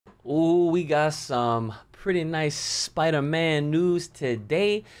Ooh, we got some pretty nice Spider-Man news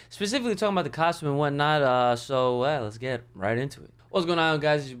today, specifically talking about the costume and whatnot. Let's get right into it. What's going on,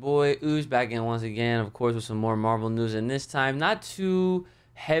 guys? It's your boy Uchi back in once again, of course, with some more Marvel news. And this time, not too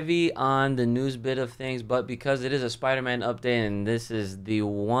heavy on the news bit of things, but because it is a Spider-Man update, and this is the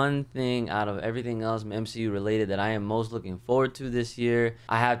one thing out of everything else MCU related that I am most looking forward to this year.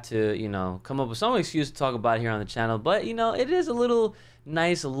 I have to, come up with some excuse to talk about it here on the channel, but it is a little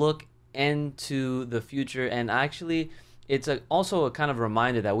nice look into the future, and actually it's also a kind of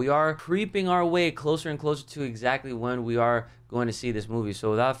reminder that we are creeping our way closer and closer to exactly when we are going to see this movie.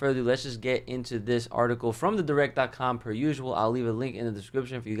 So without further ado, let's just get into this article from thedirect.com. Per usual, I'll leave a link in the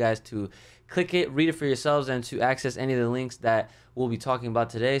description for you guys to click it, read it for yourselves, and to access any of the links that we'll be talking about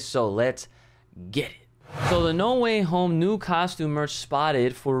today. So let's get it. So the No Way Home new costume merch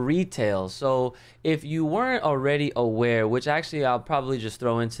spotted for retail. So if you weren't already aware, which actually I'll probably just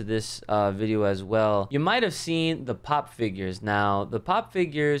throw into this video as well, you might have seen the pop figures. Now the pop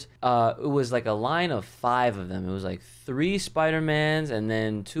figures, it was like a line of 5 of them. It was like 3 Spider-Mans and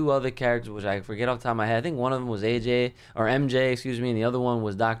then 2 other characters, which I forget off the top of my head. I think one of them was AJ or MJ, excuse me, and the other one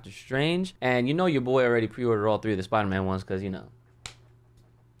was Doctor Strange. And your boy already pre-ordered all 3 of the Spider-Man ones because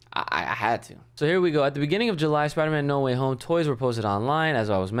I had to. So here we go. At the beginning of July, Spider-Man No Way Home toys were posted online, as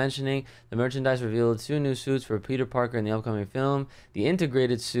I was mentioning. The merchandise revealed 2 new suits for Peter Parker in the upcoming film, the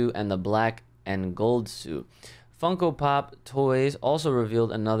integrated suit and the black and gold suit. Funko Pop Toys also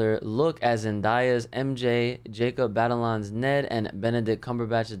revealed another look as Zendaya's MJ, Jacob Batalon's Ned, and Benedict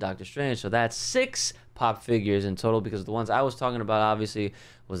Cumberbatch's Doctor Strange. So that's 6 pop figures in total, because the ones I was talking about obviously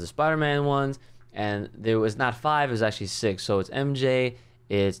was the Spider-Man ones, and there was not 5, it was actually 6. So it's MJ,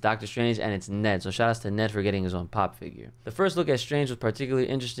 it's Doctor Strange, and it's Ned. So shout outs to Ned for getting his own pop figure. The first look at Strange was particularly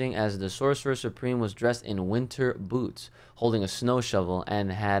interesting, as the Sorcerer Supreme was dressed in winter boots, holding a snow shovel,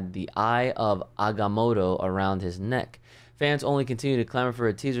 and had the Eye of Agamotto around his neck. Fans only continue to clamor for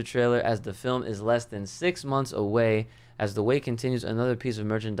a teaser trailer, as the film is less than 6 months away. As the wait continues, another piece of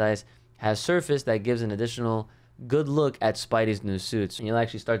merchandise has surfaced that gives an additional good look at Spidey's new suits. And you'll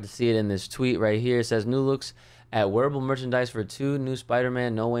actually start to see it in this tweet right here. It says, new looks at wearable merchandise for 2 new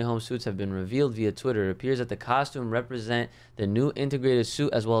Spider-Man No Way Home suits have been revealed via Twitter. It appears that the costume represent the new integrated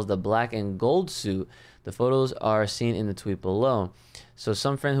suit as well as the black and gold suit. The photos are seen in the tweet below. So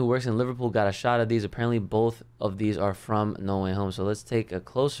some friend who works in Liverpool got a shot of these. Apparently both of these are from No Way Home. So let's take a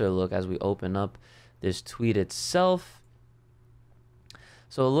closer look as we open up this tweet itself.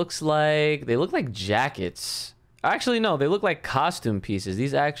 So it looks like they look like jackets. Actually, no, they look like costume pieces.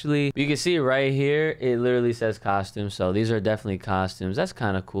 These actually, you can see right here, it literally says costume. So these are definitely costumes. That's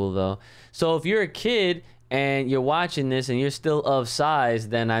kind of cool though. So if you're a kid and you're watching this and you're still of size,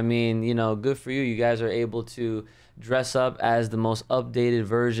 then I mean, good for you. You guys are able to dress up as the most updated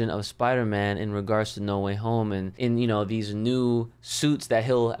version of Spider-Man in regards to No Way Home, and in these new suits that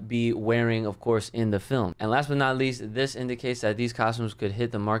he'll be wearing, of course, in the film. And last but not least, this indicates that these costumes could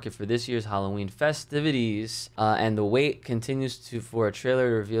hit the market for this year's Halloween festivities, and the wait continues for a trailer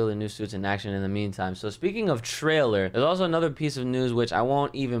to reveal the new suits in action in the meantime. So speaking of trailer, there's also another piece of news which I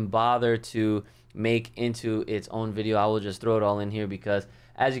won't even bother to make into its own video. I will just throw it all in here because,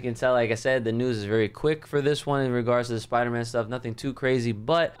 as you can tell, like I said, the news is very quick for this one in regards to the Spider-Man stuff. Nothing too crazy,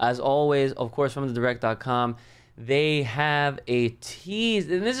 but as always, of course, from thedirect.com, they have a tease,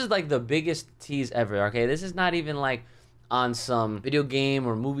 and this is like the biggest tease ever, okay? This is not even like on some video game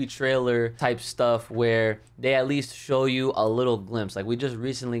or movie trailer type stuff where they at least show you a little glimpse. Like, we just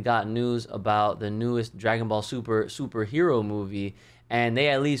recently got news about the newest Dragon Ball superhero movie, and they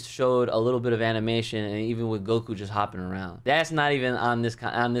at least showed a little bit of animation, and even with Goku just hopping around. That's not even on this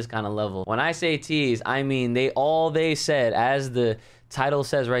kind of level. When I say tease, I mean they said, as the title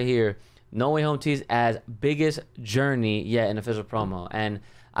says right here, No Way Home tease as biggest journey yet in official promo. And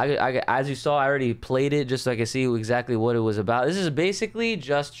I as you saw, I already played it just so I could see exactly what it was about. This is basically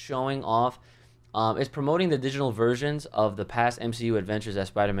just showing off. It's promoting the digital versions of the past MCU adventures that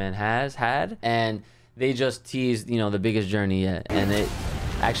Spider-Man has had, and they just teased, the biggest journey yet, and it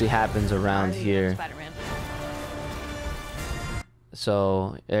actually happens around here.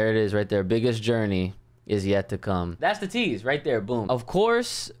 So there it is right there. Biggest journey is yet to come. That's the tease right there. Boom. Of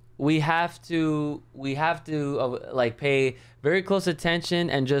course, we have to like pay very close attention,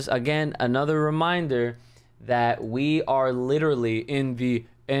 and just again another reminder that we are literally in the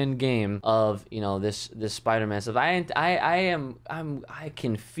end game of this Spider-Man stuff. I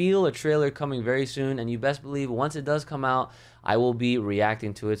can feel a trailer coming very soon, and you best believe once it does come out, I will be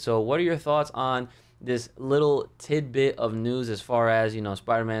reacting to it. So what are your thoughts on this little tidbit of news as far as, you know,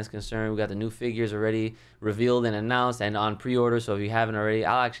 Spider-Man is concerned. We got the new figures already revealed and announced and on pre-order. So if you haven't already,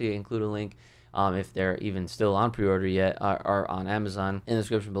 I'll actually include a link if they're even still on pre-order yet or on Amazon in the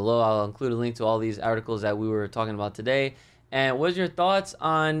description below. I'll include a link to all these articles that we were talking about today. And what's your thoughts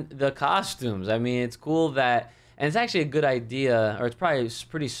on the costumes? I mean, it's cool that, and it's actually a good idea, or it's probably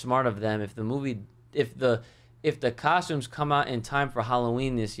pretty smart of them if the movie, if the costumes come out in time for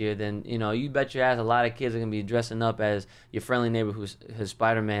Halloween this year, then, you know, you bet your ass a lot of kids are going to be dressing up as your friendly neighbor who's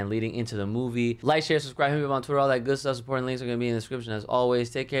Spider-Man leading into the movie. Like, share, subscribe, hit me up on Twitter, all that good stuff. Supporting links are going to be in the description as always.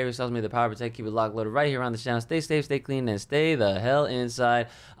 Take care of yourselves. May the power protect. Keep it locked, loaded right here on the channel. Stay safe, stay clean, and stay the hell inside.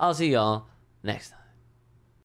 I'll see y'all next time.